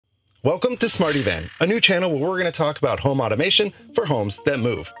Welcome to Smarty Van, a new channel where we're going to talk about home automation for homes that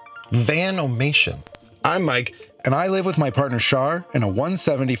move. Van-omation. I'm Mike, And I live with my partner Shar in a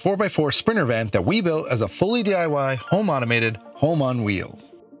 170 4x4 Sprinter van that we built as a fully DIY, home automated, home on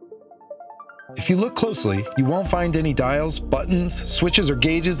wheels. If you look closely, you won't find any dials, buttons, switches, or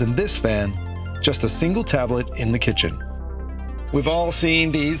gauges in this van, just a single tablet in the kitchen. we've all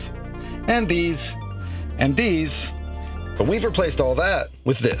seen these, and these, and these, but we've replaced all that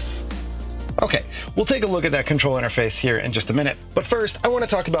with this. Okay, we'll take a look at that control interface here in just a minute, but first I want to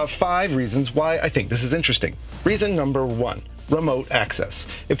talk about 5 reasons why I think this is interesting. Reason number 1. Remote access.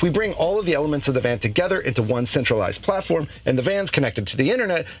 If we bring all of the elements of the van together into one centralized platform and the van's connected to the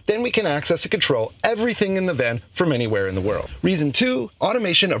internet, then we can access and control everything in the van from anywhere in the world. Reason 2,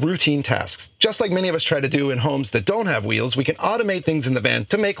 automation of routine tasks. Just like many of us try to do in homes that don't have wheels, we can automate things in the van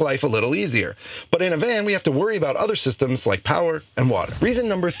to make life a little easier. But in a van, we have to worry about other systems like power and water. Reason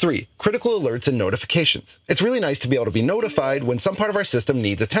number 3, critical alerts and notifications. It's really nice to be able to be notified when some part of our system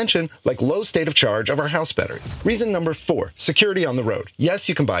needs attention, like low state of charge of our house batteries. Reason number 4, security on the road. Yes,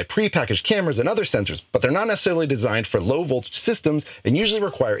 you can buy pre-packaged cameras and other sensors, but they're not necessarily designed for low voltage systems and usually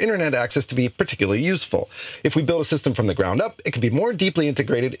require internet access to be particularly useful. If we build a system from the ground up, it can be more deeply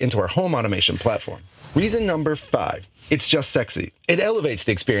integrated into our home automation platform. Reason number 5, it's just sexy. It elevates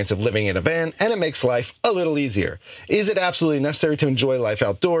the experience of living in a van and it makes life a little easier. Is it absolutely necessary to enjoy life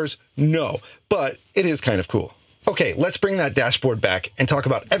outdoors? No, but it is kind of cool. Okay, let's bring that dashboard back and talk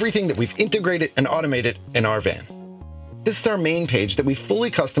about everything that we've integrated and automated in our van. This is our main page that we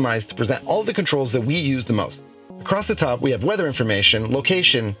fully customized to present all the controls that we use the most. Across the top, we have weather information,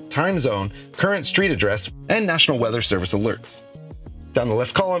 location, time zone, current street address, and National Weather Service alerts. Down the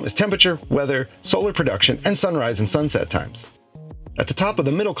left column is temperature, weather, solar production, and sunrise and sunset times. At the top of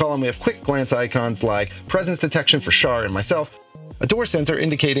the middle column, we have quick glance icons like presence detection for Shar and myself, a door sensor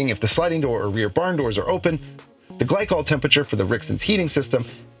indicating if the sliding door or rear barn doors are open, the glycol temperature for the Rixens heating system,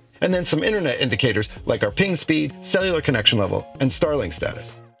 and then some internet indicators like our ping speed, cellular connection level, and Starlink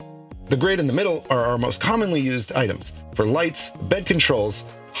status. The grid in the middle are our most commonly used items for lights, bed controls,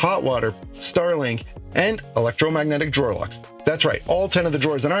 hot water, Starlink, and electromagnetic drawer locks. That's right, all 10 of the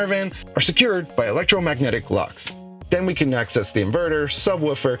drawers in our van are secured by electromagnetic locks. Then we can access the inverter,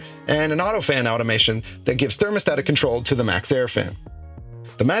 subwoofer, and an auto fan automation that gives thermostatic control to the MaxxAir Fan.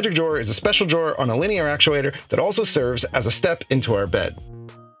 The magic drawer is a special drawer on a linear actuator that also serves as a step into our bed.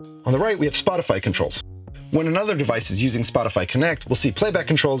 On the right, we have Spotify controls. When another device is using Spotify Connect, we'll see playback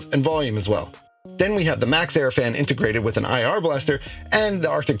controls and volume as well. Then we have the MaxxAir Fan integrated with an IR blaster and the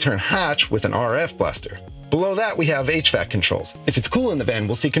Arctic Tern hatch with an RF blaster. Below that, we have HVAC controls. If it's cool in the van,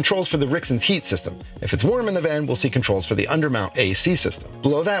 we'll see controls for the Rixens heat system. If it's warm in the van, we'll see controls for the Undermount AC system.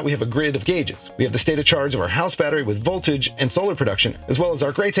 Below that, we have a grid of gauges. We have the state of charge of our house battery with voltage and solar production, as well as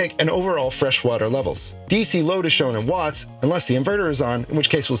our gray tank and overall freshwater levels. DC load is shown in watts, unless the inverter is on, in which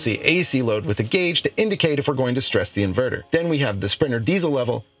case we'll see AC load with a gauge to indicate if we're going to stress the inverter. Then we have the Sprinter diesel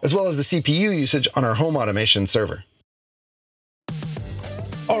level, as well as the CPU usage on our home automation server.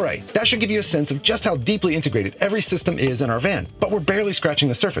 Alright, that should give you a sense of just how deeply integrated every system is in our van, but we're barely scratching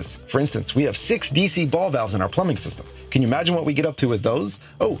the surface. For instance, we have 6 DC ball valves in our plumbing system. Can you imagine what we get up to with those?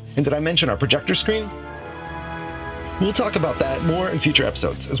 Oh, and did I mention our projector screen? We'll talk about that more in future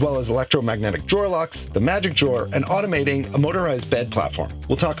episodes, as well as electromagnetic drawer locks, the magic drawer, and automating a motorized bed platform.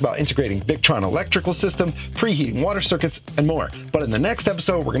 We'll talk about integrating Victron electrical systems, preheating water circuits, and more. But in the next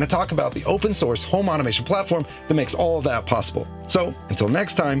episode, we're going to talk about the open source home automation platform that makes all of that possible. So until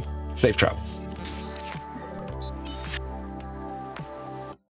next time, safe travels.